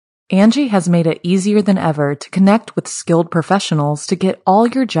Angie has made it easier than ever to connect with skilled professionals to get all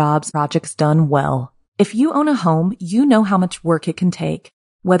your jobs projects done well. If you own a home, you know how much work it can take,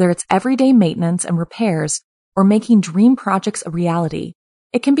 whether it's everyday maintenance and repairs or making dream projects a reality.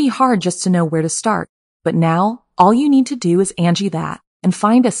 It can be hard just to know where to start, but now all you need to do is Angie that and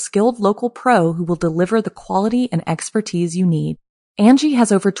find a skilled local pro who will deliver the quality and expertise you need. Angie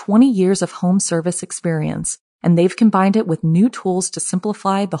has over 20 years of home service experience, and they've combined it with new tools to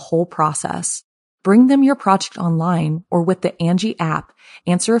simplify the whole process. Bring them your project online or with the Angie app,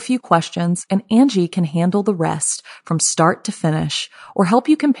 answer a few questions, and Angie can handle the rest from start to finish or help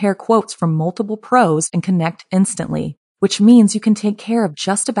you compare quotes from multiple pros and connect instantly, which means you can take care of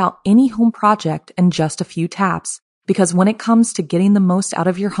just about any home project in just a few taps. Because when it comes to getting the most out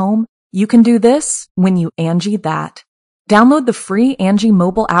of your home, you can do this when you Angie that. Download the free Angie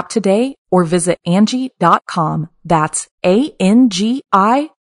mobile app today or visit Angie.com. That's ANGI.com.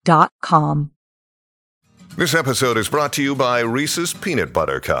 This episode is brought to you by Reese's Peanut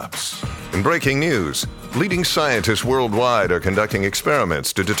Butter Cups. In breaking news, leading scientists worldwide are conducting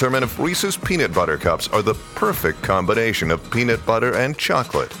experiments to determine if Reese's Peanut Butter Cups are the perfect combination of peanut butter and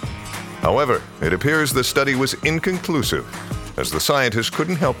chocolate. However, it appears the study was inconclusive, as the scientists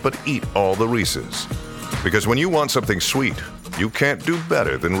couldn't help but eat all the Reese's. Because when you want something sweet, you can't do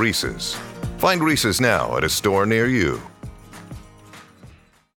better than Reese's. Find Reese's now at a store near you.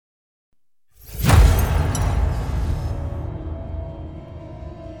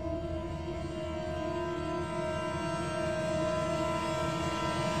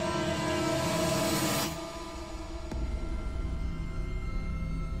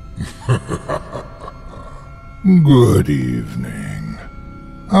 Good evening.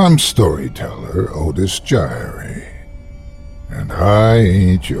 I'm storyteller Otis Gyrie, and I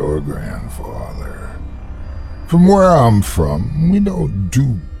ain't your grandfather. From where I'm from, we don't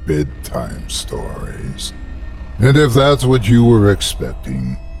do bedtime stories. And if that's what you were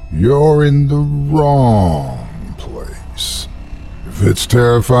expecting, you're in the wrong place. If it's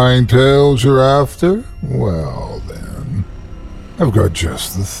terrifying tales you're after, well then, I've got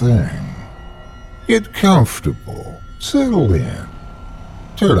just the thing. Get comfortable, settle in,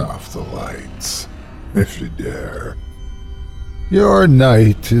 turn off the lights, if you dare. Your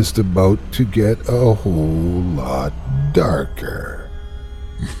night is about to get a whole lot darker.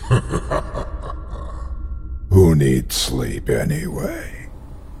 Who needs sleep anyway?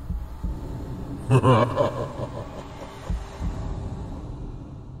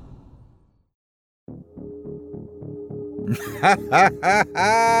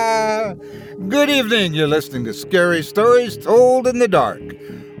 Good evening, you're listening to Scary Stories Told in the Dark.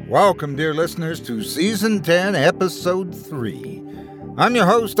 Welcome, dear listeners, to Season 10, Episode 3. I'm your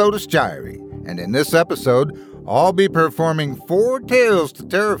host, Otis Gyrie, and in this episode, I'll be performing 4 tales to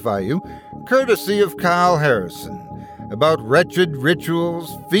terrify you, courtesy of Kyle Harrison, about wretched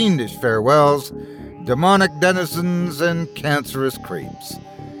rituals, fiendish farewells, demonic denizens, and cancerous creeps.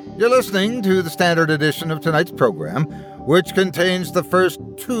 You're listening to the standard edition of tonight's program, which contains the first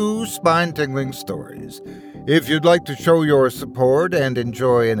 2 spine-tingling stories. If you'd like to show your support and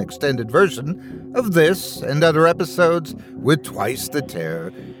enjoy an extended version of this and other episodes with twice the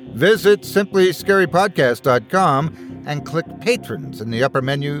terror, visit simplyscarypodcast.com and click Patrons in the upper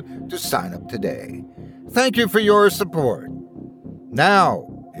menu to sign up today. Thank you for your support. Now,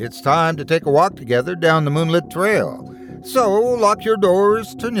 it's time to take a walk together down the moonlit trail. So, lock your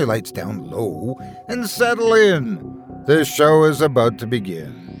doors, turn your lights down low, and settle in. This show is about to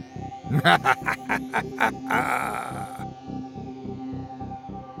begin.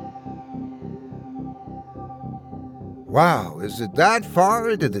 Wow, is it that far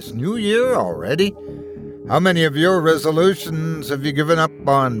into this new year already? How many of your resolutions have you given up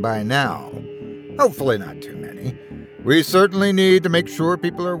on by now? Hopefully not too many. We certainly need to make sure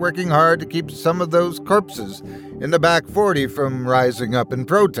people are working hard to keep some of those corpses in the back 40 from rising up in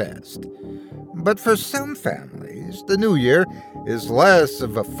protest. But for some families, the new year is less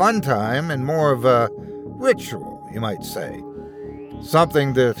of a fun time and more of a ritual, you might say.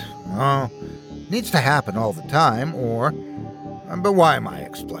 Something that, needs to happen all the time, but why am I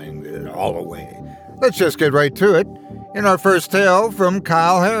explaining it all away? Let's just get right to it in our first tale from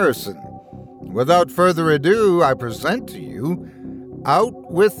Kyle Harrison. Without further ado, I present to you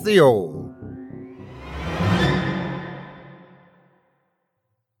Out with the Old.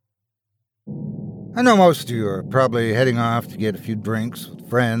 I know most of you are probably heading off to get a few drinks with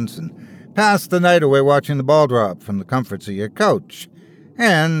friends and pass the night away watching the ball drop from the comforts of your couch.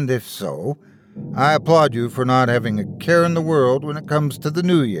 And if so, I applaud you for not having a care in the world when it comes to the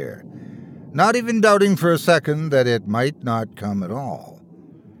new year, not even doubting for a second that it might not come at all.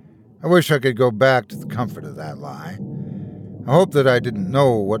 I wish I could go back to the comfort of that lie. I hope that I didn't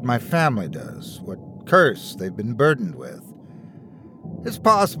know what my family does, what curse they've been burdened with. It's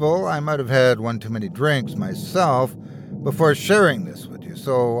possible I might have had one too many drinks myself before sharing this with you,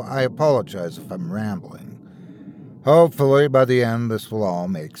 so I apologize if I'm rambling. Hopefully, by the end, this will all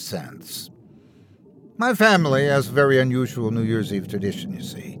make sense. My family has a very unusual New Year's Eve tradition, you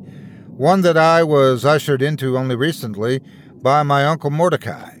see. One that I was ushered into only recently by my Uncle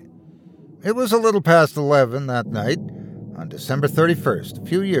Mordecai. It was a little past 11 that night, on December 31st, a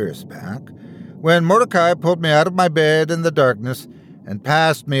few years back, when Mordecai pulled me out of my bed in the darkness and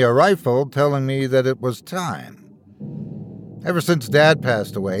passed me a rifle, telling me that it was time. Ever since Dad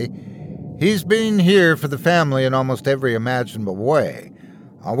passed away, he's been here for the family in almost every imaginable way.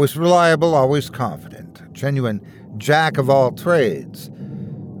 Always reliable, always confident, a genuine jack of all trades.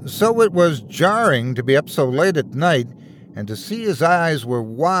 So it was jarring to be up so late at night and to see his eyes were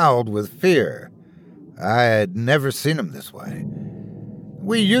wild with fear. I had never seen him this way.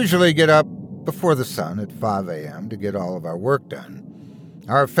 We usually get up before the sun at 5 a.m. to get all of our work done.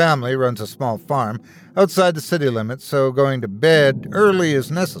 Our family runs a small farm outside the city limits, so going to bed early is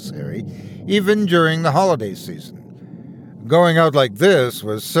necessary, even during the holiday season. Going out like this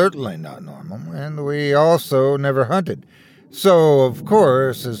was certainly not normal, and we also never hunted. So, of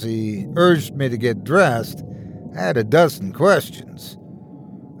course, as he urged me to get dressed, I had a dozen questions.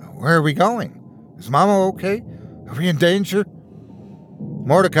 Where are we going? Is Mama okay? Are we in danger?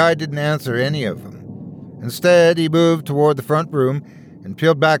 Mordecai didn't answer any of them. Instead, he moved toward the front room and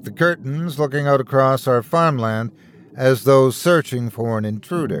peeled back the curtains, looking out across our farmland as though searching for an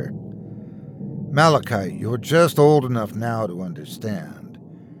intruder. Malachi, you're just old enough now to understand.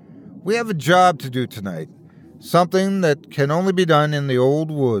 We have a job to do tonight, something that can only be done in the old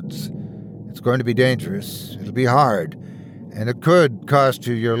woods. It's going to be dangerous, it'll be hard, and it could cost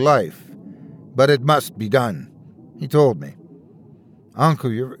you your life. But it must be done, he told me.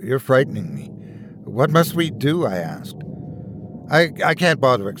 Uncle, you're frightening me. What must we do? I asked. I can't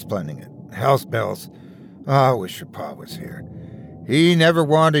bother explaining it. Hell's bells. Oh, I wish your pa was here. He never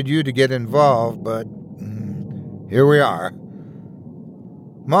wanted you to get involved, but here we are.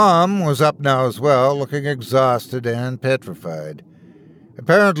 Mom was up now as well, looking exhausted and petrified.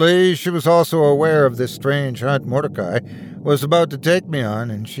 Apparently, she was also aware of this strange hunt Mordecai was about to take me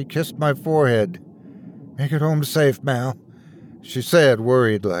on, and she kissed my forehead. Make it home safe, Mal, she said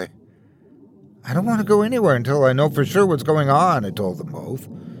worriedly. I don't want to go anywhere until I know for sure what's going on, I told them both.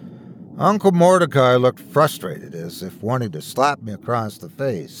 Uncle Mordecai looked frustrated, as if wanting to slap me across the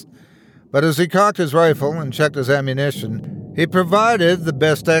face. But as he cocked his rifle and checked his ammunition, he provided the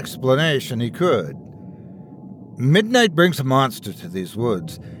best explanation he could. Midnight brings a monster to these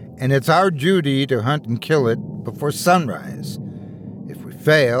woods, and it's our duty to hunt and kill it before sunrise. If we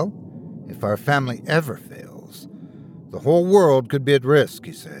fail, if our family ever fails, the whole world could be at risk,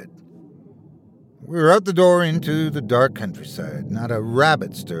 he said. We were out the door into the dark countryside. Not a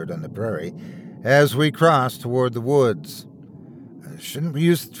rabbit stirred on the prairie as we crossed toward the woods. Shouldn't we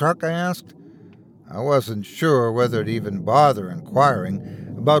use the truck, I asked. I wasn't sure whether to even bother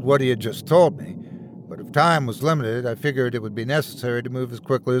inquiring about what he had just told me, but if time was limited, I figured it would be necessary to move as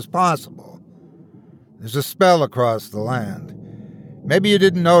quickly as possible. There's a spell across the land. Maybe you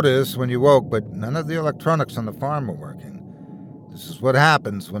didn't notice when you woke, but none of the electronics on the farm were working. This is what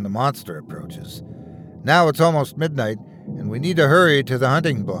happens when the monster approaches. Now it's almost midnight, and we need to hurry to the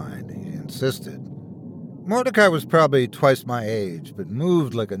hunting blind, he insisted. Mordecai was probably twice my age, but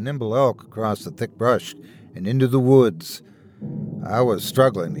moved like a nimble elk across the thick brush and into the woods. I was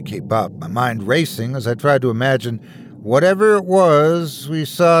struggling to keep up, my mind racing as I tried to imagine whatever it was we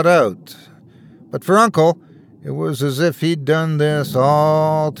sought out. But for Uncle, it was as if he'd done this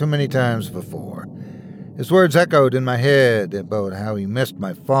all too many times before. His words echoed in my head about how he missed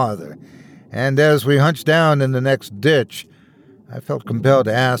my father, and as we hunched down in the next ditch, I felt compelled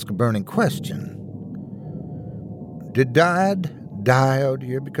to ask a burning question. Did Dad die out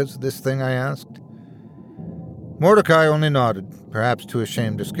here because of this thing, I asked. Mordecai only nodded, perhaps too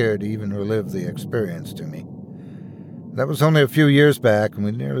ashamed or scared to even relive the experience to me. That was only a few years back, and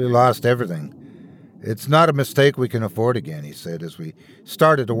we nearly lost everything. It's not a mistake we can afford again, he said, as we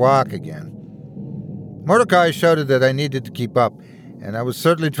started to walk again. Mordecai shouted that I needed to keep up, and I was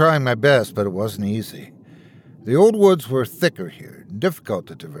certainly trying my best, but it wasn't easy. The old woods were thicker here, difficult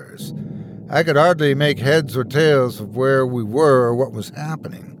to traverse. I could hardly make heads or tails of where we were or what was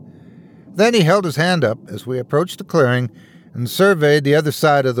happening. Then he held his hand up as we approached the clearing and surveyed the other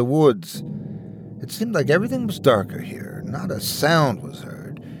side of the woods. It seemed like everything was darker here, not a sound was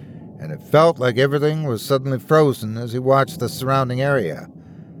heard, and it felt like everything was suddenly frozen as he watched the surrounding area.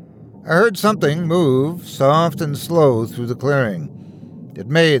 I heard something move, soft and slow, through the clearing. It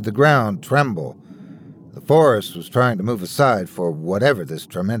made the ground tremble. The forest was trying to move aside for whatever this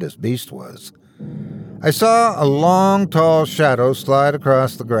tremendous beast was. I saw a long, tall shadow slide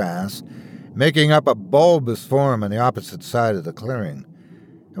across the grass, making up a bulbous form on the opposite side of the clearing.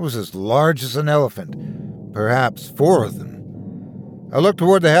 It was as large as an elephant, perhaps 4 of them. I looked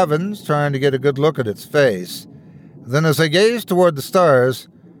toward the heavens, trying to get a good look at its face. Then as I gazed toward the stars,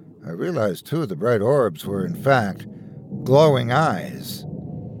 I realized 2 of the bright orbs were, in fact, glowing eyes.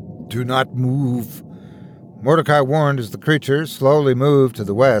 "Do not move," Mordecai warned as the creature slowly moved to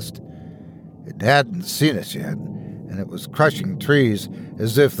the west. It hadn't seen us yet, and it was crushing trees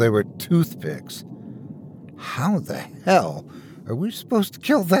as if they were toothpicks. "How the hell are we supposed to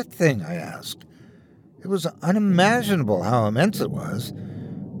kill that thing?" I asked. It was unimaginable how immense it was,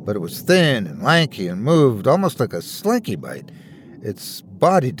 but it was thin and lanky and moved almost like a slinky bite, its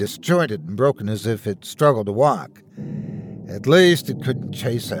body disjointed and broken as if it struggled to walk. At least it couldn't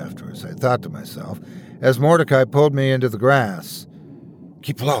chase after us, I thought to myself, as Mordecai pulled me into the grass.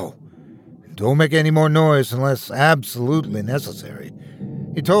 "Keep low. Don't make any more noise unless absolutely necessary,"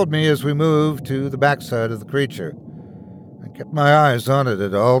 he told me as we moved to the backside of the creature. I kept my eyes on it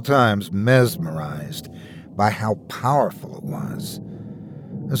at all times, mesmerized by how powerful it was.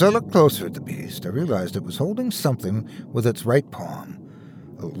 As I looked closer at the beast, I realized it was holding something with its right palm,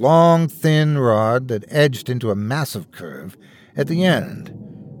 a long, thin rod that edged into a massive curve at the end.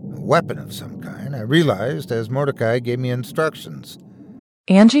 A weapon of some kind, I realized as Mordecai gave me instructions.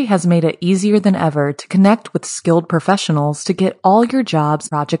 Angie has made it easier than ever to connect with skilled professionals to get all your jobs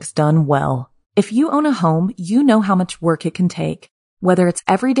projects done well. If you own a home, you know how much work it can take, whether it's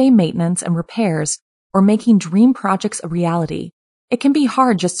everyday maintenance and repairs or making dream projects a reality. It can be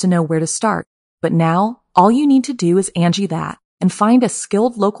hard just to know where to start, but now all you need to do is Angie that and find a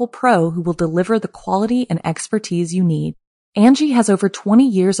skilled local pro who will deliver the quality and expertise you need. Angie has over 20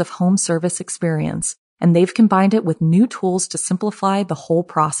 years of home service experience, and they've combined it with new tools to simplify the whole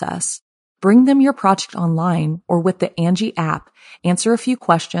process. Bring them your project online or with the Angie app, answer a few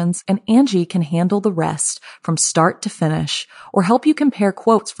questions, and Angie can handle the rest from start to finish or help you compare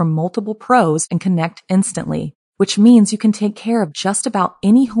quotes from multiple pros and connect instantly, which means you can take care of just about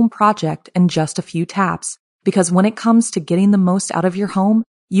any home project in just a few taps. Because when it comes to getting the most out of your home,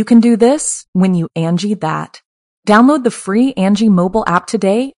 you can do this when you Angie that. Download the free Angie mobile app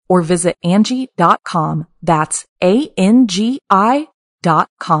today or visit Angie.com. That's ANGI.com.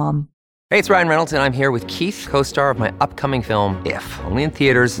 Hey, it's Ryan Reynolds, and I'm here with Keith, co-star of my upcoming film, If, only in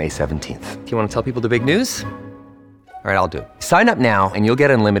theaters May 17th. Do you want to tell people the big news? All right, I'll do it. Sign up now and you'll get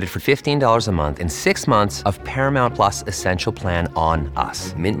unlimited for $15 a month and 6 months of Paramount Plus Essential Plan on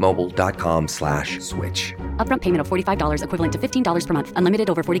us. MintMobile.com/switch. Upfront payment of $45 equivalent to $15 per month. Unlimited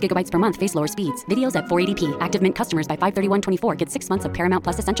over 40 gigabytes per month. Face lower speeds. Videos at 480p. Active Mint customers by 531.24 get 6 months of Paramount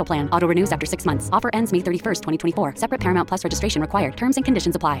Plus Essential Plan. Auto renews after 6 months. Offer ends May 31st, 2024. Separate Paramount Plus registration required. Terms and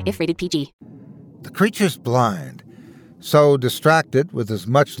conditions apply if rated PG. The creature's blind, so distracted with as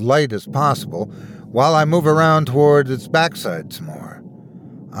much light as possible while I move around toward its backside some more.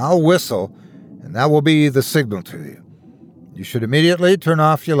 I'll whistle, and that will be the signal to you. You should immediately turn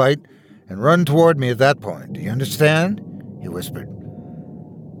off your light and run toward me at that point. Do you understand? He whispered.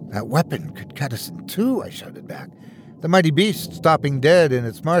 That weapon could cut us in two, I shouted back, the mighty beast stopping dead in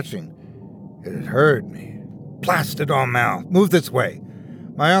its marching. It had heard me. Blasted on Mal, move this way.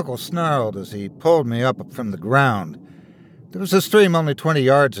 My uncle snarled as he pulled me up from the ground. There was a stream only 20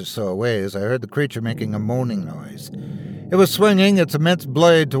 yards or so away as I heard the creature making a moaning noise. It was swinging its immense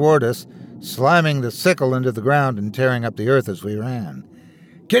blade toward us, slamming the sickle into the ground and tearing up the earth as we ran.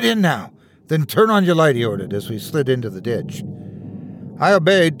 Get in now, then turn on your light, he ordered as we slid into the ditch. I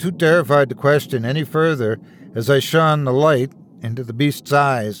obeyed, too terrified to question any further as I shone the light into the beast's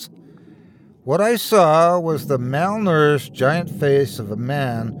eyes. What I saw was the malnourished giant face of a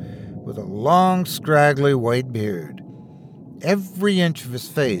man with a long, scraggly white beard. Every inch of his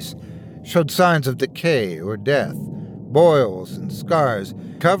face showed signs of decay or death, boils and scars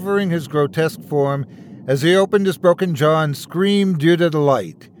covering his grotesque form as he opened his broken jaw and screamed due to the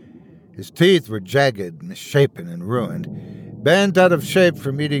light. His teeth were jagged, misshapen, and ruined, bent out of shape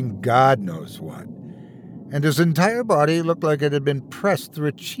from eating God knows what, and his entire body looked like it had been pressed through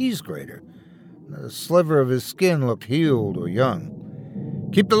a cheese grater. Not a sliver of his skin looked healed or young.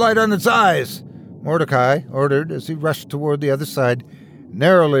 Keep the light on its eyes, Mordecai ordered as he rushed toward the other side,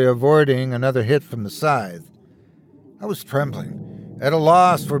 narrowly avoiding another hit from the scythe. I was trembling, at a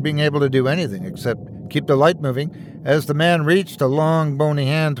loss for being able to do anything except keep the light moving as the man reached a long, bony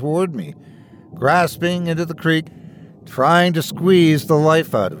hand toward me, grasping into the creek, trying to squeeze the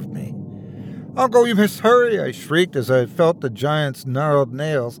life out of me. "Uncle, you must hurry," I shrieked as I felt the giant's gnarled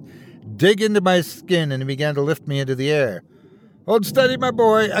nails dig into my skin and he began to lift me into the air. "Hold steady, my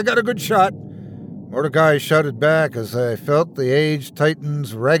boy. I got a good shot." Mordecai shouted back as I felt the aged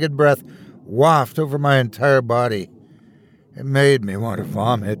titan's ragged breath waft over my entire body. It made me want to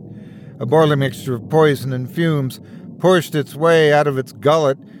vomit. A boiling mixture of poison and fumes pushed its way out of its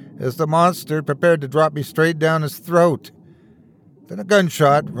gullet as the monster prepared to drop me straight down his throat. Then a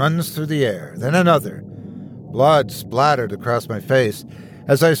gunshot runs through the air, then another. Blood splattered across my face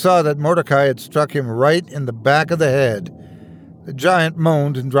as I saw that Mordecai had struck him right in the back of the head. The giant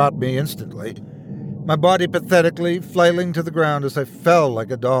moaned and dropped me instantly, my body pathetically flailing to the ground as I fell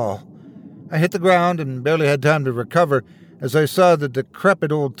like a doll. I hit the ground and barely had time to recover as I saw the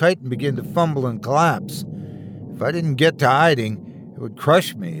decrepit old titan begin to fumble and collapse. If I didn't get to hiding, it would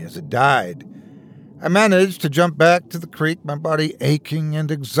crush me as it died. I managed to jump back to the creek, my body aching and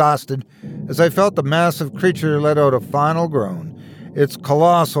exhausted, as I felt the massive creature let out a final groan, its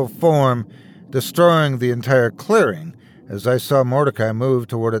colossal form destroying the entire clearing as I saw Mordecai move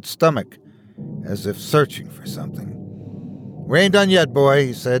toward its stomach, as if searching for something. "We ain't done yet, boy,"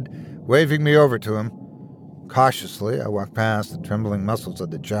 he said, waving me over to him. Cautiously, I walked past the trembling muscles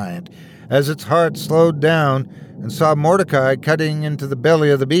of the giant as its heart slowed down and saw Mordecai cutting into the belly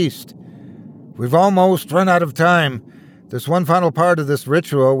of the beast. "We've almost run out of time. There's one final part of this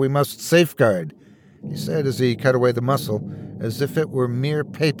ritual we must safeguard," he said as he cut away the muscle, as if it were mere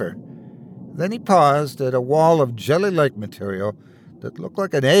paper. Then he paused at a wall of jelly-like material that looked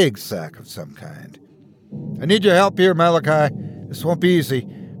like an egg sac of some kind. "I need your help here, Malachi. This won't be easy,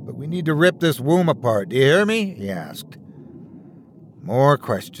 but we need to rip this womb apart. Do you hear me?" he asked. More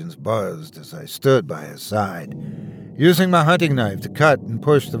questions buzzed as I stood by his side, using my hunting knife to cut and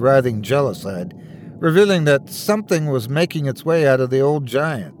push the writhing gel aside, revealing that something was making its way out of the old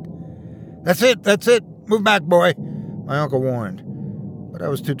giant. That's it. Move back, boy," my uncle warned. But I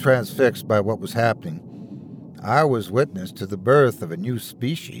was too transfixed by what was happening. I was witness to the birth of a new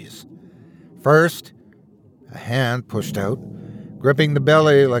species. First, a hand pushed out, gripping the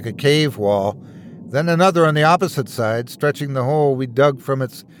belly like a cave wall, then another on the opposite side, stretching the hole we dug from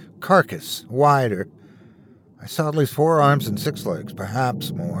its carcass wider. I saw at least 4 arms and 6 legs,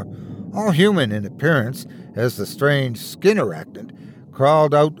 perhaps more, all human in appearance, as the strange skin arachnid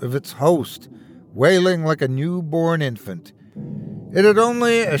crawled out of its host, wailing like a newborn infant. It had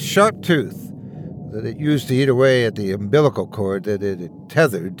only a sharp tooth that it used to eat away at the umbilical cord that it had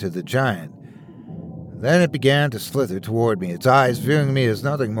tethered to the giant. Then it began to slither toward me, its eyes viewing me as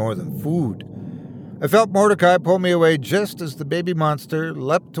nothing more than food. I felt Mordecai pull me away just as the baby monster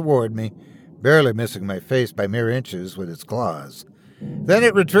leapt toward me, barely missing my face by mere inches with its claws. Then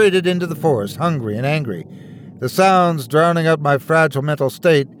it retreated into the forest, hungry and angry, the sounds drowning out my fragile mental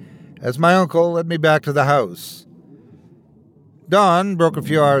state as my uncle led me back to the house. Dawn broke a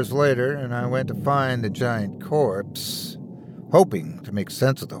few hours later, and I went to find the giant corpse, hoping to make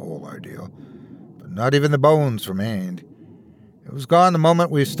sense of the whole ordeal, but not even the bones remained. It was gone the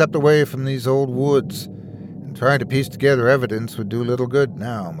moment we stepped away from these old woods, and trying to piece together evidence would do little good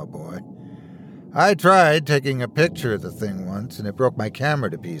now, my boy. I tried taking a picture of the thing once, and it broke my camera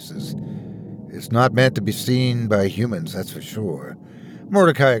to pieces. It's not meant to be seen by humans, that's for sure,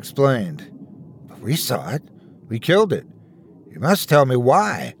 Mordecai explained. But we saw it. We killed it. You must tell me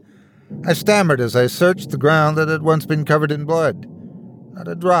why. I stammered as I searched the ground that had once been covered in blood. Not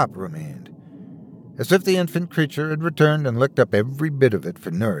a drop remained, as if the infant creature had returned and licked up every bit of it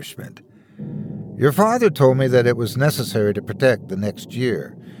for nourishment. Your father told me that it was necessary to protect the next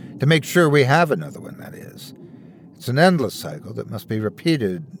year, to make sure we have another one, that is. It's an endless cycle that must be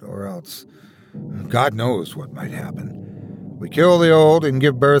repeated, or else God knows what might happen. We kill the old and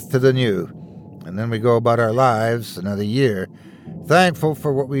give birth to the new, and then we go about our lives another year, thankful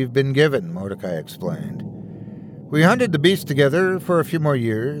for what we've been given, Mordecai explained. We hunted the beast together for a few more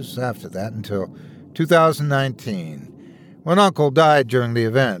years after that until 2019, when Uncle died during the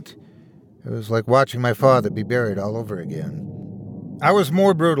event. It was like watching my father be buried all over again. I was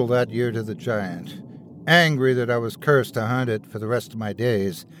more brutal that year to the giant, angry that I was cursed to hunt it for the rest of my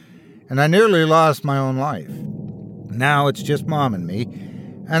days, and I nearly lost my own life. Now it's just Mom and me,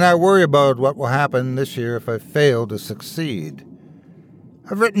 and I worry about what will happen this year if I fail to succeed.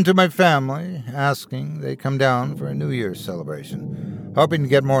 I've written to my family, asking they come down for a New Year's celebration, hoping to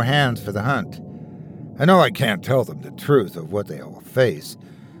get more hands for the hunt. I know I can't tell them the truth of what they will face,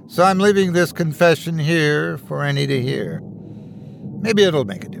 so I'm leaving this confession here for any to hear. Maybe it'll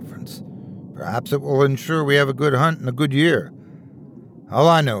make a difference. Perhaps it will ensure we have a good hunt and a good year. All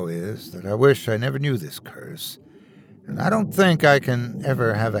I know is that I wish I never knew this curse, and I don't think I can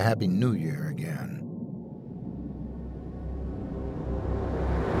ever have a Happy New Year again.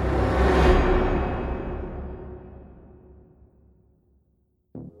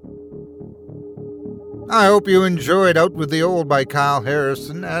 I hope you enjoyed Out with the Old by Kyle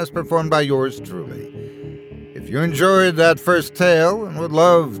Harrison, as performed by yours truly. If you enjoyed that first tale and would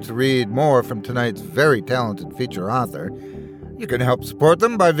love to read more from tonight's very talented feature author, you can help support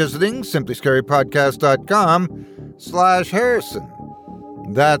them by visiting simplyscarypodcast.com/Harrison.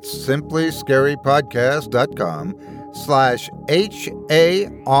 That's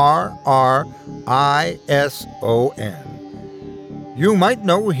simplyscarypodcast.com/HARRISON. You might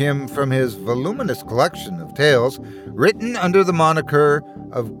know him from his voluminous collection of tales written under the moniker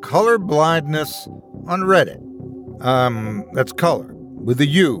of Color Blindness on Reddit. That's color, with a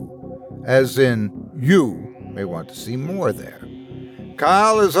U, as in you may want to see more there.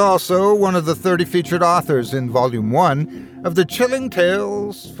 Kyle is also one of the 30 featured authors in Volume 1 of the Chilling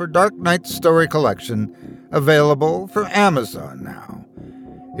Tales for Dark Night story collection, available from Amazon now.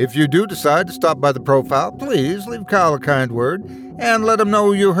 If you do decide to stop by the profile, please leave Kyle a kind word and let him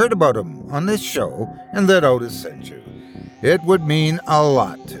know you heard about him on this show and that Otis sent you. It would mean a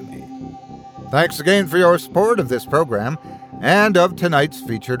lot to me. Thanks again for your support of this program and of tonight's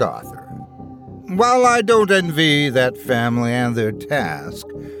featured author. While I don't envy that family and their task,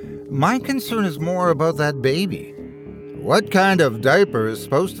 my concern is more about that baby. What kind of diaper is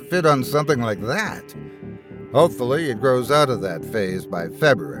supposed to fit on something like that? Hopefully it grows out of that phase by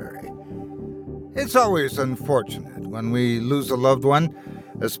February. It's always unfortunate when we lose a loved one,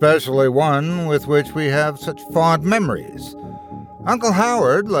 especially one with which we have such fond memories. Uncle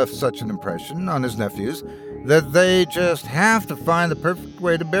Howard left such an impression on his nephews that they just have to find the perfect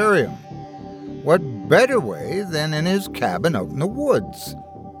way to bury him. What better way than in his cabin out in the woods?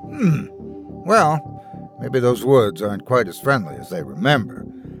 Well, maybe those woods aren't quite as friendly as they remember.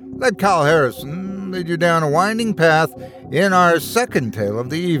 Let Kyle Harrison lead you down a winding path in our second tale of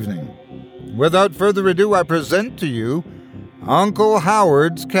the evening. Without further ado, I present to you Uncle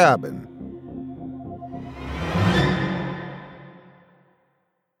Howard's Cabin.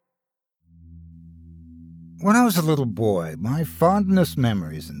 When I was a little boy, my fondest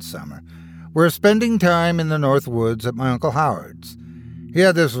memories in summer were spending time in the North Woods at my Uncle Howard's. He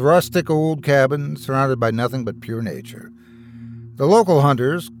had this rustic old cabin surrounded by nothing but pure nature. The local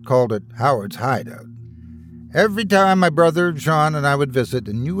hunters called it Howard's Hideout. Every time my brother John and I would visit,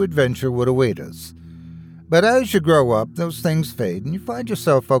 a new adventure would await us. But as you grow up, those things fade, and you find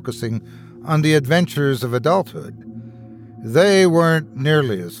yourself focusing on the adventures of adulthood. They weren't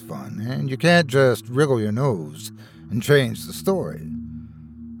nearly as fun, and you can't just wriggle your nose and change the story.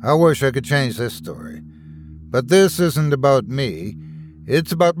 I wish I could change this story. But this isn't about me.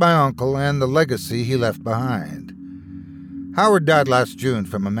 It's about my uncle and the legacy he left behind. Howard died last June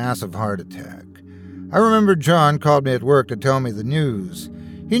from a massive heart attack. I remember John called me at work to tell me the news.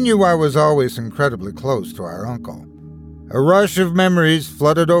 He knew I was always incredibly close to our uncle. A rush of memories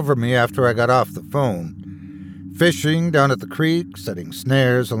flooded over me after I got off the phone. Fishing down at the creek, setting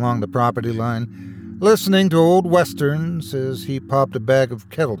snares along the property line, listening to old westerns as he popped a bag of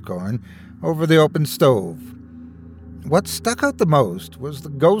kettle corn over the open stove. What stuck out the most was the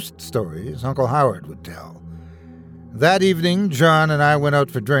ghost stories Uncle Howard would tell. That evening, John and I went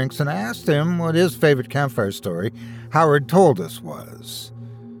out for drinks, and I asked him what his favorite campfire story Howard told us was.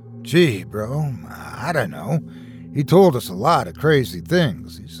 Gee, bro, I don't know. He told us a lot of crazy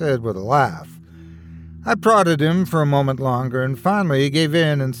things, he said with a laugh. I prodded him for a moment longer, and finally he gave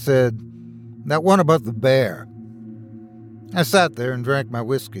in and said, that one about the bear. I sat there and drank my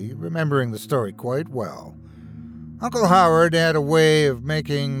whiskey, remembering the story quite well. Uncle Howard had a way of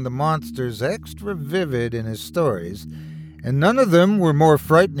making the monsters extra vivid in his stories, and none of them were more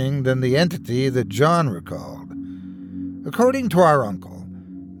frightening than the entity that John recalled. According to our uncle,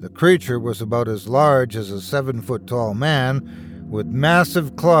 the creature was about as large as a 7-foot-tall man with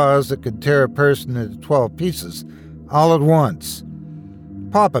massive claws that could tear a person into 12 pieces all at once.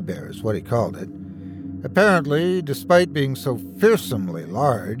 Papa Bear is what he called it. Apparently, despite being so fearsomely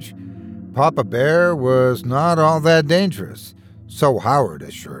large, Papa Bear was not all that dangerous, so Howard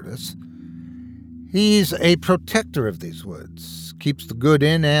assured us. He's a protector of these woods, keeps the good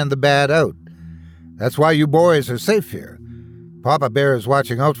in and the bad out. That's why you boys are safe here. Papa Bear is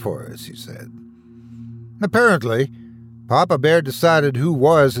watching out for us, he said. Apparently, Papa Bear decided who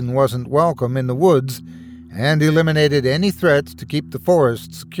was and wasn't welcome in the woods and eliminated any threats to keep the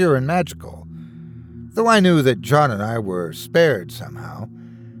forest secure and magical. Though I knew that John and I were spared somehow,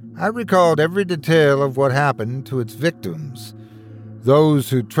 I recalled every detail of what happened to its victims. Those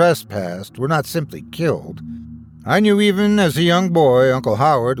who trespassed were not simply killed. I knew even as a young boy, Uncle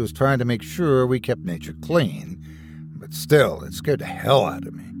Howard was trying to make sure we kept nature clean, but still, it scared the hell out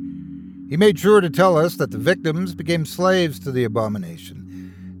of me. He made sure to tell us that the victims became slaves to the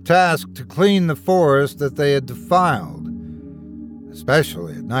abomination, tasked to clean the forest that they had defiled,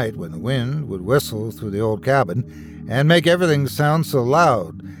 especially at night when the wind would whistle through the old cabin and make everything sound so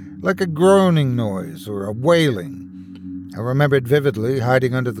loud, like a groaning noise or a wailing. I remembered vividly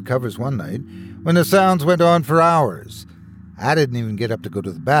hiding under the covers one night when the sounds went on for hours. I didn't even get up to go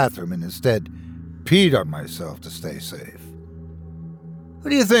to the bathroom and instead peed on myself to stay safe. "What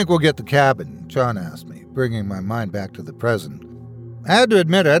do you think will get the cabin?" John asked me, bringing my mind back to the present. I had to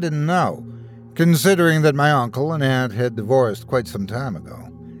admit I didn't know, considering that my uncle and aunt had divorced quite some time ago.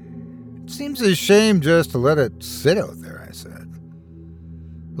 "It seems a shame just to let it sit out there," I said.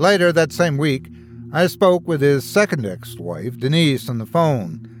 Later that same week, I spoke with his second ex-wife, Denise, on the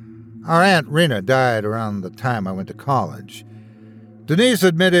phone. Our Aunt Rena died around the time I went to college. Denise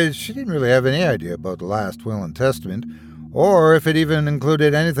admitted she didn't really have any idea about the last will and testament, or if it even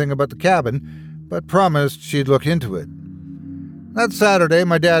included anything about the cabin, but promised she'd look into it. That Saturday,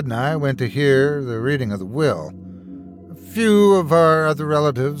 my dad and I went to hear the reading of the will. A few of our other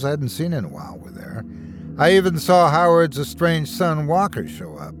relatives I hadn't seen in a while were there. I even saw Howard's estranged son, Walker,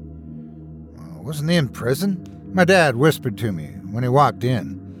 show up. Wasn't he in prison? My dad whispered to me when he walked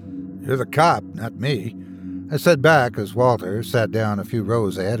in. "You're the cop, not me," I said back as Walter sat down a few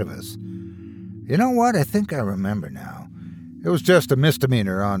rows ahead of us. "You know what? I think I remember now. It was just a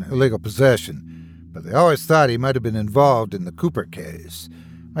misdemeanor on illegal possession, but they always thought he might have been involved in the Cooper case,"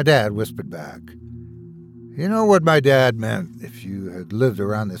 my dad whispered back. You know what my dad meant if you had lived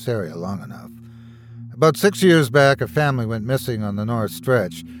around this area long enough. About 6 years back, a family went missing on the north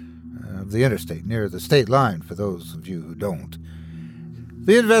stretch of the interstate near the state line, for those of you who don't.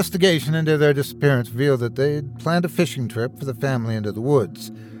 The investigation into their disappearance revealed that they'd planned a fishing trip for the family into the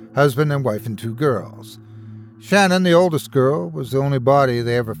woods, husband and wife and 2 girls. Shannon, the oldest girl, was the only body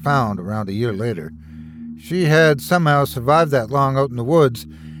they ever found around a year later. She had somehow survived that long out in the woods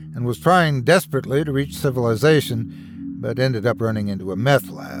and was trying desperately to reach civilization, but ended up running into a meth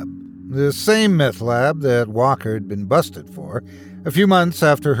lab. The same meth lab that Walker had been busted for a few months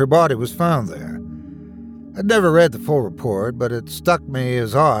after her body was found there. I'd never read the full report, but it struck me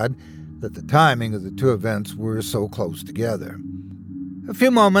as odd that the timing of the 2 events were so close together. A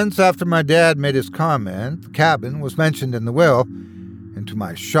few moments after my dad made his comment, the cabin was mentioned in the will, and to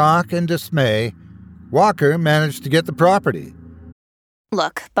my shock and dismay, Walker managed to get the property.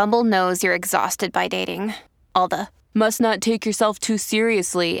 Look, Bumble knows you're exhausted by dating. All the, must not take yourself too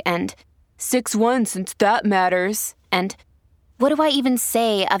seriously, and 6'1" since that matters, and what do I even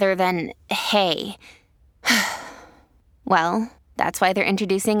say other than, hey? Well, that's why they're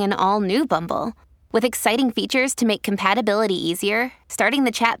introducing an all-new Bumble, with exciting features to make compatibility easier, starting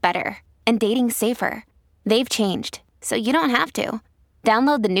the chat better, and dating safer. They've changed, so you don't have to.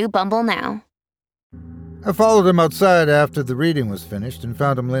 Download the new Bumble now. I followed him outside after the reading was finished and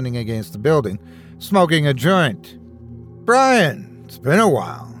found him leaning against the building, smoking a joint. "Brian, it's been a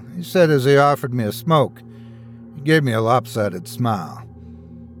while," he said as he offered me a smoke. He gave me a lopsided smile.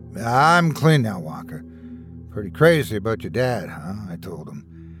 "I'm clean now, Walker. Pretty crazy about your dad, huh?" I told him.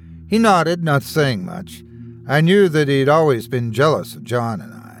 He nodded, not saying much. I knew that he'd always been jealous of John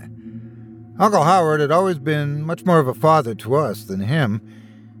and I. Uncle Howard had always been much more of a father to us than him,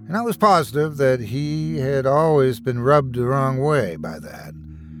 and I was positive that he had always been rubbed the wrong way by that.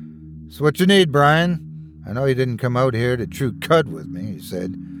 "So what you need, Brian? I know you didn't come out here to chew cud with me," he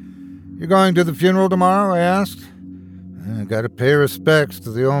said. "You're going to the funeral tomorrow?" I asked. "I gotta pay respects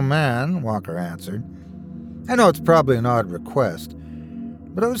to the old man," Walker answered. I know it's probably an odd request,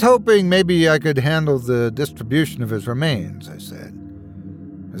 but I was hoping maybe I could handle the distribution of his remains, I said.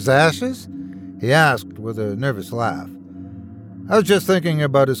 "His ashes?" he asked with a nervous laugh. I was just thinking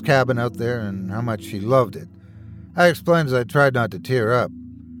about his cabin out there and how much he loved it. I explained as I tried not to tear up.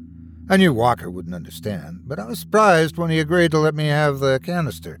 I knew Walker wouldn't understand, but I was surprised when he agreed to let me have the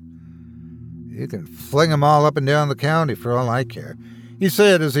canister. "You can fling 'em all up and down the county for all I care," he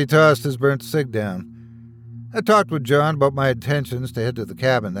said as he tossed his burnt cig down. I talked with John about my intentions to head to the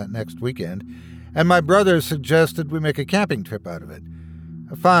cabin that next weekend, and my brother suggested we make a camping trip out of it,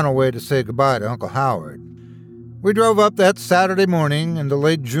 a final way to say goodbye to Uncle Howard. We drove up that Saturday morning in the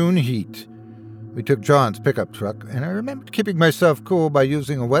late June heat. We took John's pickup truck, and I remembered keeping myself cool by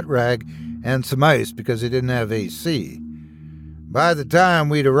using a wet rag and some ice because he didn't have AC. By the time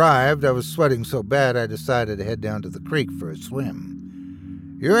we'd arrived, I was sweating so bad I decided to head down to the creek for a swim.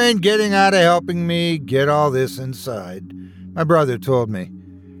 "You ain't getting out of helping me get all this inside," my brother told me.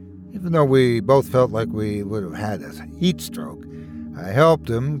 Even though we both felt like we would have had a heat stroke, I helped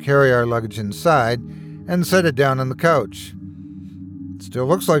him carry our luggage inside and set it down on the couch. "It still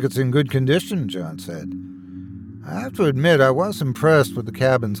looks like it's in good condition," John said. I have to admit I was impressed with the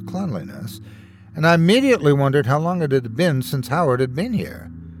cabin's cleanliness, and I immediately wondered how long it had been since Howard had been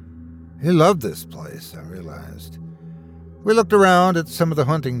here. He loved this place, I realized. We looked around at some of the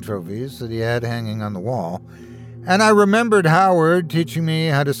hunting trophies that he had hanging on the wall, and I remembered Howard teaching me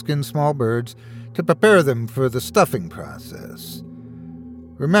how to skin small birds to prepare them for the stuffing process.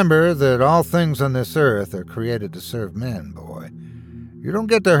 Remember that all things on this earth are created to serve men, boy. You don't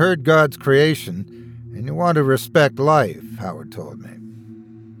get to hurt God's creation, and you want to respect life, Howard told me.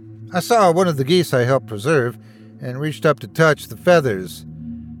 I saw one of the geese I helped preserve and reached up to touch the feathers.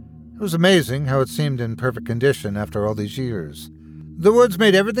 It was amazing how it seemed in perfect condition after all these years. The woods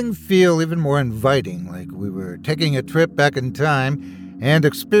made everything feel even more inviting, like we were taking a trip back in time and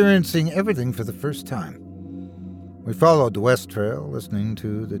experiencing everything for the first time. We followed the West Trail, listening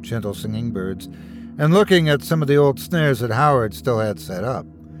to the gentle singing birds and looking at some of the old snares that Howard still had set up.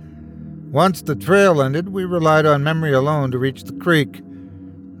 Once the trail ended, we relied on memory alone to reach the creek.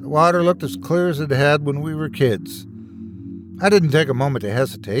 The water looked as clear as it had when we were kids. I didn't take a moment to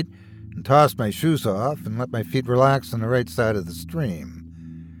hesitate and tossed my shoes off and let my feet relax on the right side of the stream.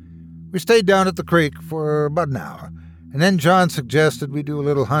 We stayed down at the creek for about an hour, and then John suggested we do a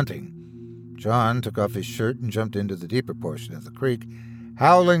little hunting. John took off his shirt and jumped into the deeper portion of the creek,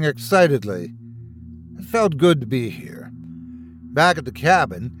 howling excitedly. It felt good to be here. Back at the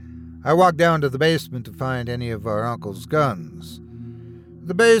cabin, I walked down to the basement to find any of our uncle's guns.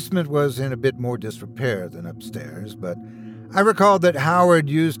 The basement was in a bit more disrepair than upstairs, but I recalled that Howard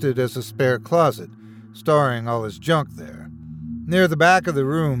used it as a spare closet, storing all his junk there. Near the back of the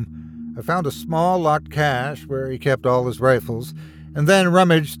room, I found a small locked cache where he kept all his rifles, and then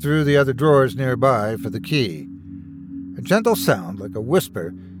rummaged through the other drawers nearby for the key. A gentle sound, like a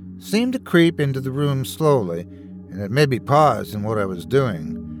whisper, seemed to creep into the room slowly, and it made me pause in what I was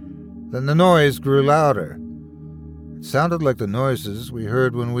doing. Then the noise grew louder. It sounded like the noises we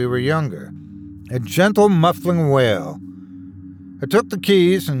heard when we were younger, a gentle, muffling wail. I took the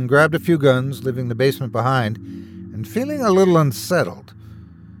keys and grabbed a few guns, leaving the basement behind, and feeling a little unsettled.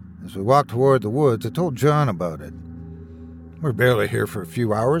 As we walked toward the woods, I told John about it. "We're barely here for a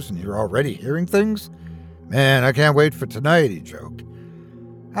few hours, and you're already hearing things? Man, I can't wait for tonight," he joked.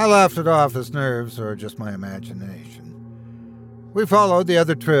 I laughed it off as nerves or just my imagination. We followed the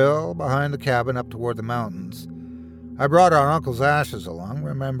other trail behind the cabin up toward the mountains. I brought our uncle's ashes along,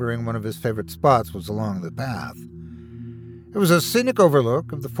 remembering one of his favorite spots was along the path. It was a scenic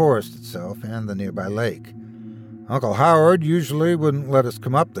overlook of the forest itself and the nearby lake. Uncle Howard usually wouldn't let us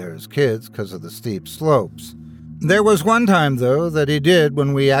come up there as kids because of the steep slopes. There was one time, though, that he did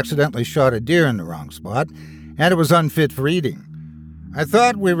when we accidentally shot a deer in the wrong spot, and it was unfit for eating. I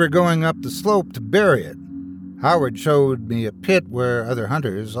thought we were going up the slope to bury it. Howard showed me a pit where other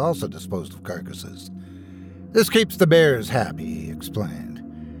hunters also disposed of carcasses. "This keeps the bears happy," he explained.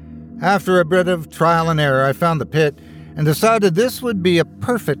 After a bit of trial and error, I found the pit and decided this would be a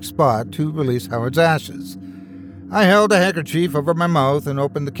perfect spot to release Howard's ashes. I held a handkerchief over my mouth and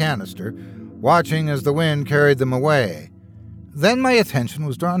opened the canister, watching as the wind carried them away. Then my attention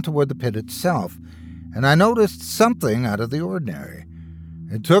was drawn toward the pit itself, and I noticed something out of the ordinary.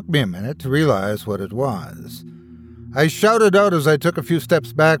 It took me a minute to realize what it was. I shouted out as I took a few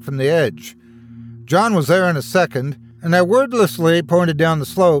steps back from the edge. John was there in a second, and I wordlessly pointed down the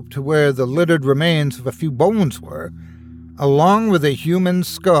slope to where the littered remains of a few bones were, along with a human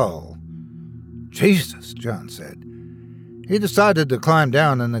skull. "Jesus," John said. He decided to climb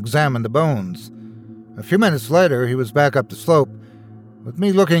down and examine the bones. A few minutes later, he was back up the slope, with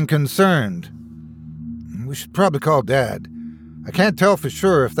me looking concerned. "We should probably call Dad. I can't tell for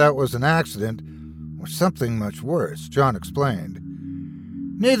sure if that was an accident or something much worse," John explained.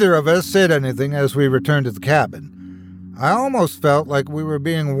 Neither of us said anything as we returned to the cabin. I almost felt like we were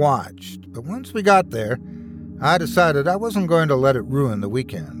being watched, but once we got there, I decided I wasn't going to let it ruin the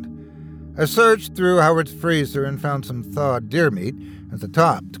weekend. I searched through Howard's freezer and found some thawed deer meat at the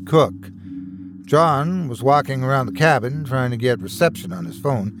top to cook. John was walking around the cabin trying to get reception on his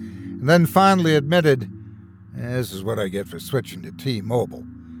phone, and then finally admitted, "This is what I get for switching to T-Mobile."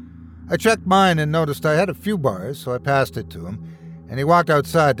 I checked mine and noticed I had a few bars, so I passed it to him, and he walked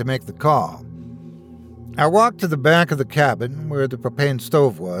outside to make the call. I walked to the back of the cabin where the propane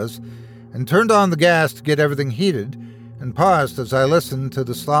stove was and turned on the gas to get everything heated and paused as I listened to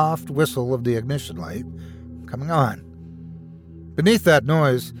the soft whistle of the ignition light coming on. Beneath that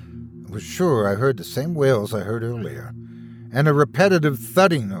noise, I was sure I heard the same wails I heard earlier, and a repetitive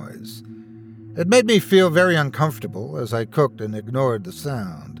thudding noise. It made me feel very uncomfortable as I cooked and ignored the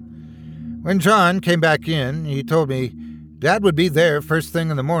sound. When John came back in, he told me Dad would be there first thing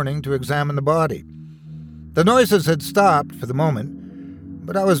in the morning to examine the body. The noises had stopped for the moment,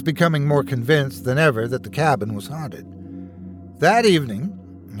 but I was becoming more convinced than ever that the cabin was haunted. That evening,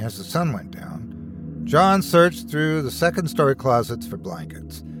 as the sun went down, John searched through the second-story closets for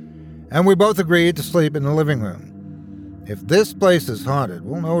blankets, and we both agreed to sleep in the living room. "If this place is haunted,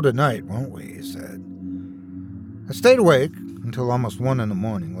 we'll know tonight, won't we?" he said. I stayed awake until almost 1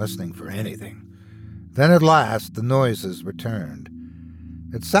 a.m, listening for anything. Then at last the noises returned.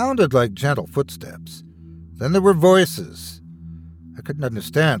 It sounded like gentle footsteps. Then there were voices. I couldn't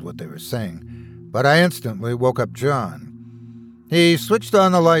understand what they were saying, but I instantly woke up John. He switched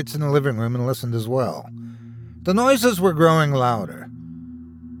on the lights in the living room and listened as well. The noises were growing louder.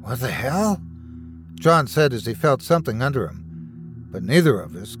 "What the hell?" John said as he felt something under him, but neither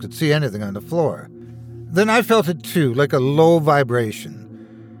of us could see anything on the floor. Then I felt it too, like a low vibration.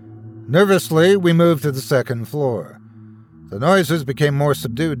 Nervously, we moved to the second floor. The noises became more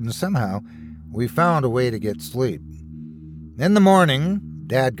subdued, and somehow we found a way to get sleep. In the morning,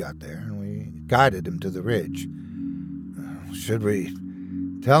 Dad got there, and we guided him to the ridge. "Should we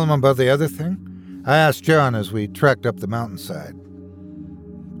tell him about the other thing?" I asked John as we trekked up the mountainside.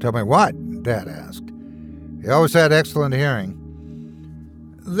 "Tell me what?" Dad asked. He always had excellent hearing.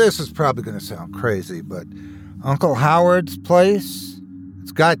 "This is probably going to sound crazy, but Uncle Howard's place?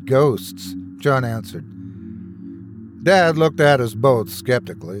 It's got ghosts," John answered. Dad looked at us both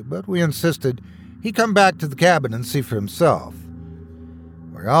skeptically, but we insisted he come back to the cabin and see for himself.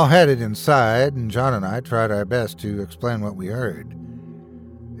 We all headed inside, and John and I tried our best to explain what we heard.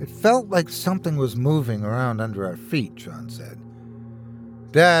 "It felt like something was moving around under our feet," John said.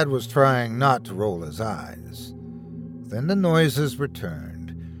 Dad was trying not to roll his eyes. Then the noises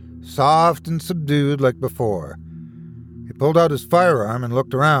returned, soft and subdued like before. He pulled out his firearm and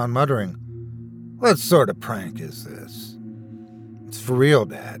looked around, muttering, "What sort of prank is this?" "It's for real,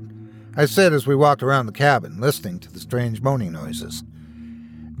 Dad," I said as we walked around the cabin, listening to the strange moaning noises.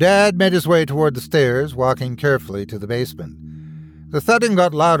 Dad made his way toward the stairs, walking carefully to the basement. The thudding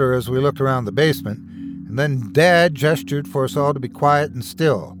got louder as we looked around the basement, and then Dad gestured for us all to be quiet and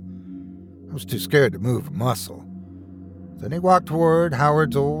still. I was too scared to move a muscle. Then he walked toward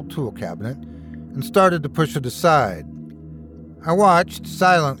Howard's old tool cabinet and started to push it aside. I watched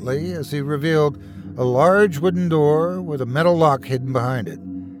silently as he revealed a large wooden door with a metal lock hidden behind it.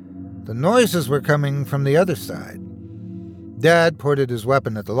 The noises were coming from the other side. Dad pointed his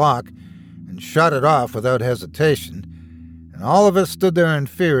weapon at the lock and shot it off without hesitation, and all of us stood there in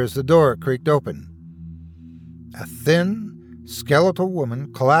fear as the door creaked open. A thin, skeletal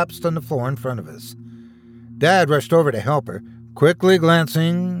woman collapsed on the floor in front of us. Dad rushed over to help her, quickly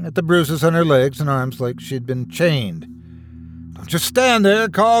glancing at the bruises on her legs and arms like she'd been chained. "Don't just stand there,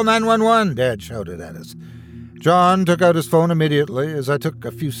 call 911, Dad shouted at us. John took out his phone immediately as I took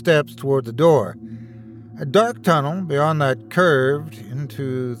a few steps toward the door. A dark tunnel beyond that curved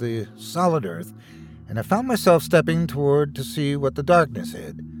into the solid earth, and I found myself stepping toward to see what the darkness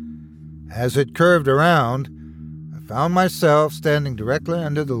hid. As it curved around, I found myself standing directly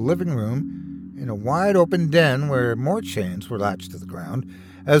under the living room in a wide-open den where more chains were latched to the ground,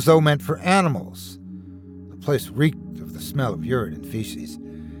 as though meant for animals. The place reeked of the smell of urine and feces.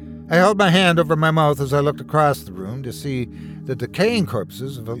 I held my hand over my mouth as I looked across the room to see the decaying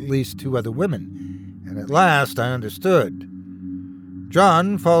corpses of at least 2 other women, and at last I understood.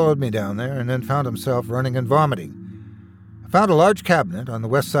 John followed me down there and then found himself running and vomiting. I found a large cabinet on the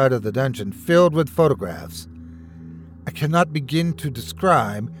west side of the dungeon filled with photographs. I cannot begin to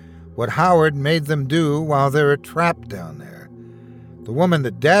describe what Howard made them do while they were trapped down there. The woman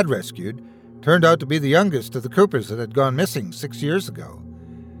that Dad rescued turned out to be the youngest of the Coopers that had gone missing 6 years ago.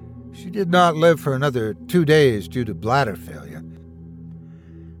 She did not live for another 2 days due to bladder failure.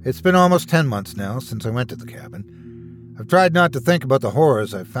 It's been almost 10 months now since I went to the cabin. I've tried not to think about the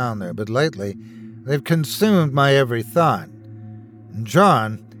horrors I've found there, but lately they've consumed my every thought. And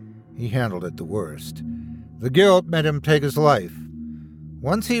John, he handled it the worst. The guilt made him take his life.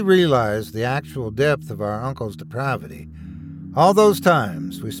 Once he realized the actual depth of our uncle's depravity, all those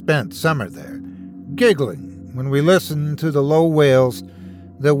times we spent summer there, giggling when we listened to the low wails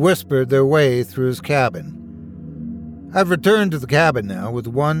that whispered their way through his cabin. I've returned to the cabin now with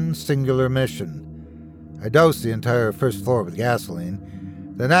one singular mission. I doused the entire first floor with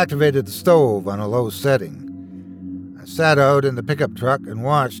gasoline, then activated the stove on a low setting. I sat out in the pickup truck and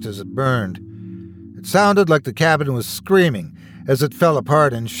watched as it burned. It sounded like the cabin was screaming as it fell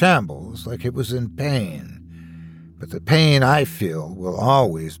apart in shambles, like it was in pain. but the pain I feel will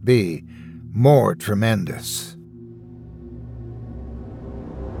always be more tremendous.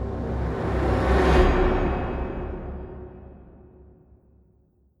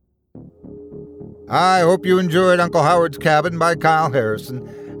 I hope you enjoyed Uncle Howard's Cabin by Kyle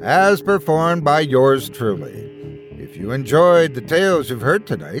Harrison, as performed by yours truly. If you enjoyed the tales you've heard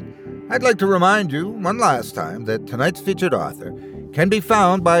tonight, I'd like to remind you one last time that tonight's featured author can be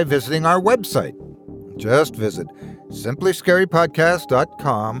found by visiting our website. Just visit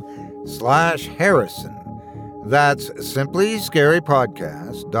simplyscarypodcast.com/Harrison. That's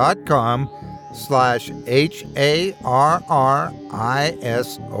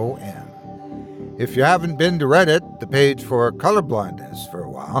simplyscarypodcast.com/HARRISON. If you haven't been to Reddit, the page for colorblindness, for a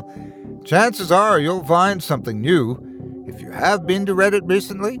while, chances are you'll find something new. If you have been to Reddit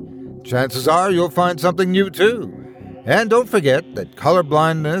recently, chances are you'll find something new too. And don't forget that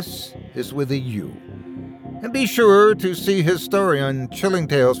colorblindness is with a U. And be sure to see his story on Chilling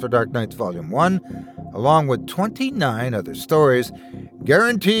Tales for Dark Nights Volume 1, along with 29 other stories,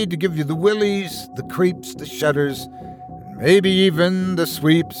 guaranteed to give you the willies, the creeps, the shudders, and maybe even the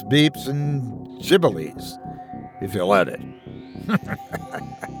sweeps, beeps, and gibblies, if you let it.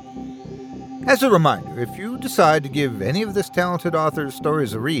 As a reminder, if you decide to give any of this talented author's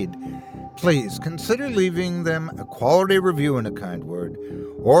stories a read, please consider leaving them a quality review and a kind word,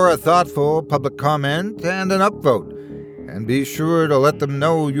 or a thoughtful public comment and an upvote. And be sure to let them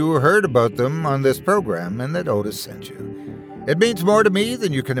know you heard about them on this program and that Otis sent you. It means more to me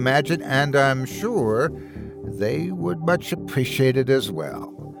than you can imagine, and I'm sure they would much appreciate it as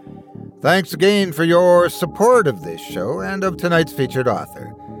well. Thanks again for your support of this show and of tonight's featured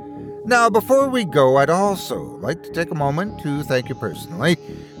author. Now, before we go, I'd also like to take a moment to thank you personally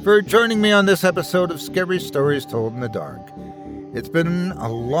for joining me on this episode of Scary Stories Told in the Dark. It's been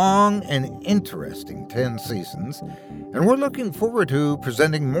a long and interesting 10 seasons, and we're looking forward to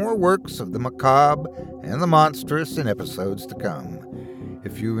presenting more works of the macabre and the monstrous in episodes to come.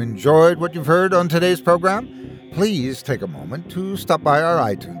 If you enjoyed what you've heard on today's program, please take a moment to stop by our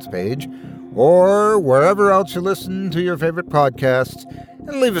iTunes page or wherever else you listen to your favorite podcasts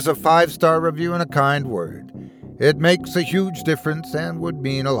and leave us a 5-star review and a kind word. It makes a huge difference and would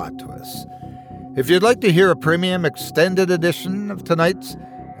mean a lot to us. If you'd like to hear a premium extended edition of tonight's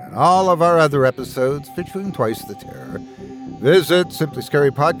and all of our other episodes featuring Twice the Terror, visit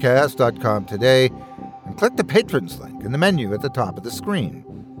simplyscarypodcast.com today and click the Patrons link in the menu at the top of the screen.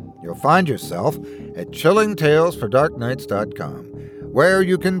 You'll find yourself at chillingtalesfordarknights.com, where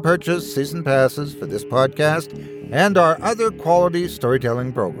you can purchase season passes for this podcast and our other quality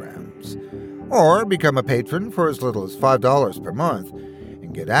storytelling programs. Or become a patron for as little as $5 per month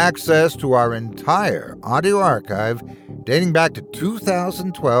and get access to our entire audio archive dating back to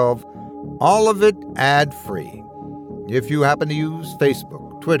 2012, all of it ad-free. If you happen to use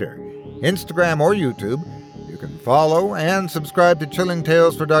Facebook, Twitter, Instagram, or YouTube, you can follow and subscribe to Chilling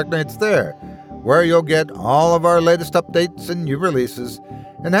Tales for Dark Nights there, where you'll get all of our latest updates and new releases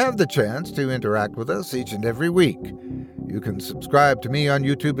and have the chance to interact with us each and every week. You can subscribe to me on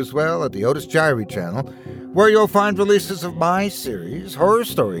YouTube as well at the Otis Diary channel, where you'll find releases of my series, Horror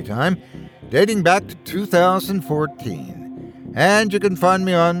Storytime, dating back to 2014. And you can find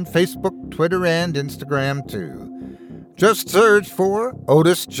me on Facebook, Twitter, and Instagram too. Just search for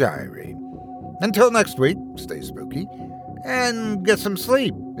Otis Diary. Until next week, stay spooky and get some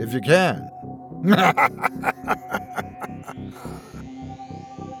sleep if you can.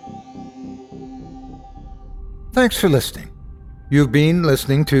 Thanks for listening. You've been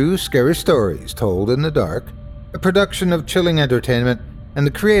listening to Scary Stories Told in the Dark, a production of Chilling Entertainment and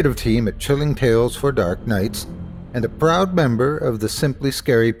the creative team at Chilling Tales for Dark Nights, and a proud member of the Simply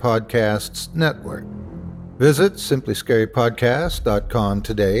Scary Podcasts network. Visit simplyscarypodcast.com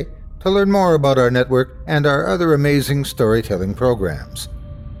today to learn more about our network and our other amazing storytelling programs.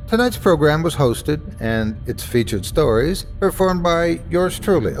 Tonight's program was hosted, and its featured stories performed by yours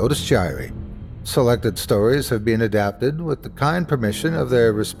truly, Otis Diary. Selected stories have been adapted with the kind permission of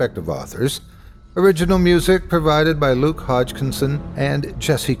their respective authors. Original music provided by Luke Hodgkinson and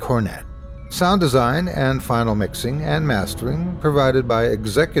Jesse Cornett. Sound design and final mixing and mastering provided by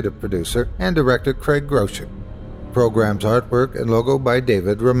executive producer and director Craig Groshek. Program's artwork and logo by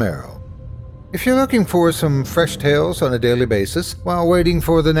David Romero. If you're looking for some fresh tales on a daily basis while waiting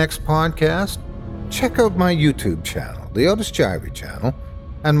for the next podcast, check out my YouTube channel, the Otis Diary channel,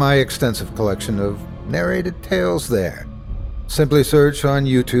 and my extensive collection of narrated tales there. Simply search on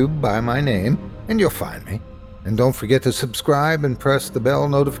YouTube by my name, and you'll find me. And don't forget to subscribe and press the bell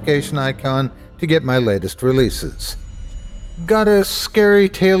notification icon to get my latest releases. Got a scary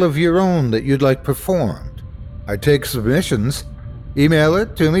tale of your own that you'd like performed? I take submissions. Email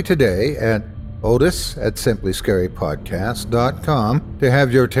it to me today at otis@simplyscarypodcast.com to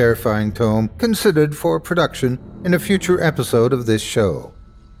have your terrifying tome considered for production in a future episode of this show.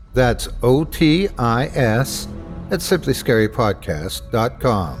 That's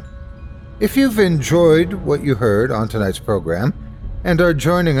otis@simplyscarypodcast.com. If you've enjoyed what you heard on tonight's program and are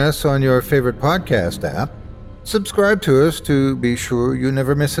joining us on your favorite podcast app, subscribe to us to be sure you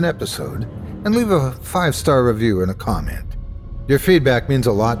never miss an episode, and leave a 5-star review and a comment. Your feedback means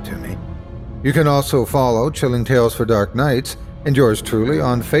a lot to me. You can also follow Chilling Tales for Dark Nights and yours truly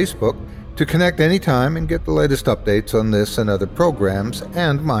on Facebook to connect anytime and get the latest updates on this and other programs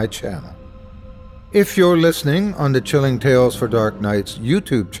and my channel. If you're listening on the Chilling Tales for Dark Nights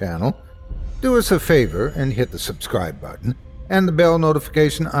YouTube channel, do us a favor and hit the subscribe button and the bell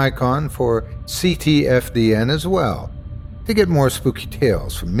notification icon for CTFDN as well, to get more spooky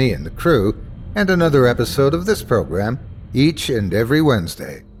tales from me and the crew, and another episode of this program each and every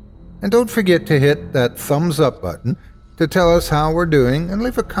Wednesday. And don't forget to hit that thumbs up button to tell us how we're doing and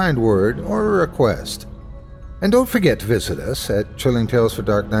leave a kind word or a request. And don't forget to visit us at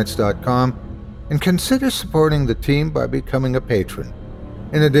chillingtalesfordarknights.com and consider supporting the team by becoming a patron.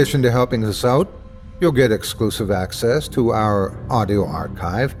 In addition to helping us out, you'll get exclusive access to our audio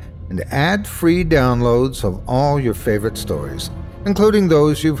archive and ad-free downloads of all your favorite stories, including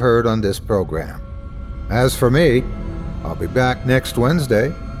those you've heard on this program. As for me, I'll be back next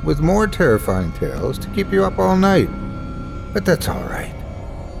Wednesday with more terrifying tales to keep you up all night. But that's all right.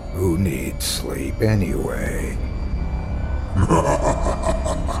 Who needs sleep anyway?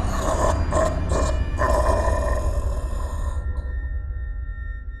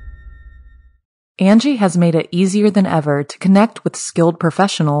 Angie has made it easier than ever to connect with skilled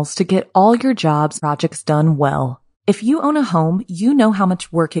professionals to get all your jobs projects done well. If you own a home, you know how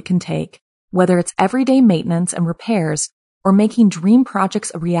much work it can take, whether it's everyday maintenance and repairs or making dream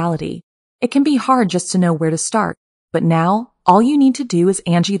projects a reality. It can be hard just to know where to start, but now all you need to do is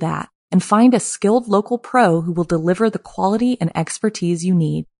Angie that and find a skilled local pro who will deliver the quality and expertise you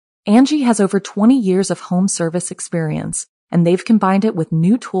need. Angie has over 20 years of home service experience, and they've combined it with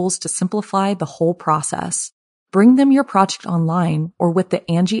new tools to simplify the whole process. Bring them your project online or with the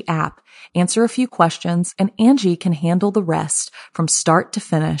Angie app, answer a few questions, and Angie can handle the rest from start to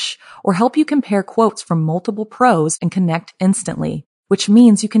finish, or help you compare quotes from multiple pros and connect instantly, which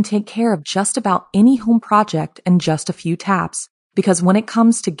means you can take care of just about any home project in just a few taps. Because when it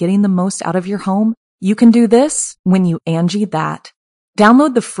comes to getting the most out of your home, you can do this when you Angie that.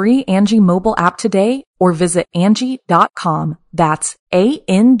 Download the free Angie mobile app today or visit Angie.com. That's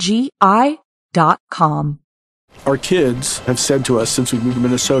ANGI.com. Our kids have said to us since we moved to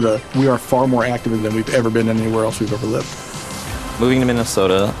Minnesota, we are far more active than we've ever been anywhere else we've ever lived. Moving to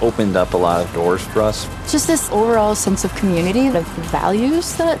Minnesota opened up a lot of doors for us. Just this overall sense of community and of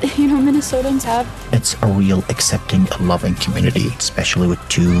values that, Minnesotans have. It's a real accepting, loving community, especially with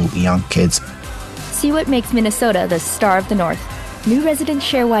 2 young kids. See what makes Minnesota the star of the North. New residents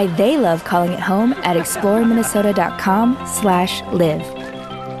share why they love calling it home at exploreminnesota.com/live.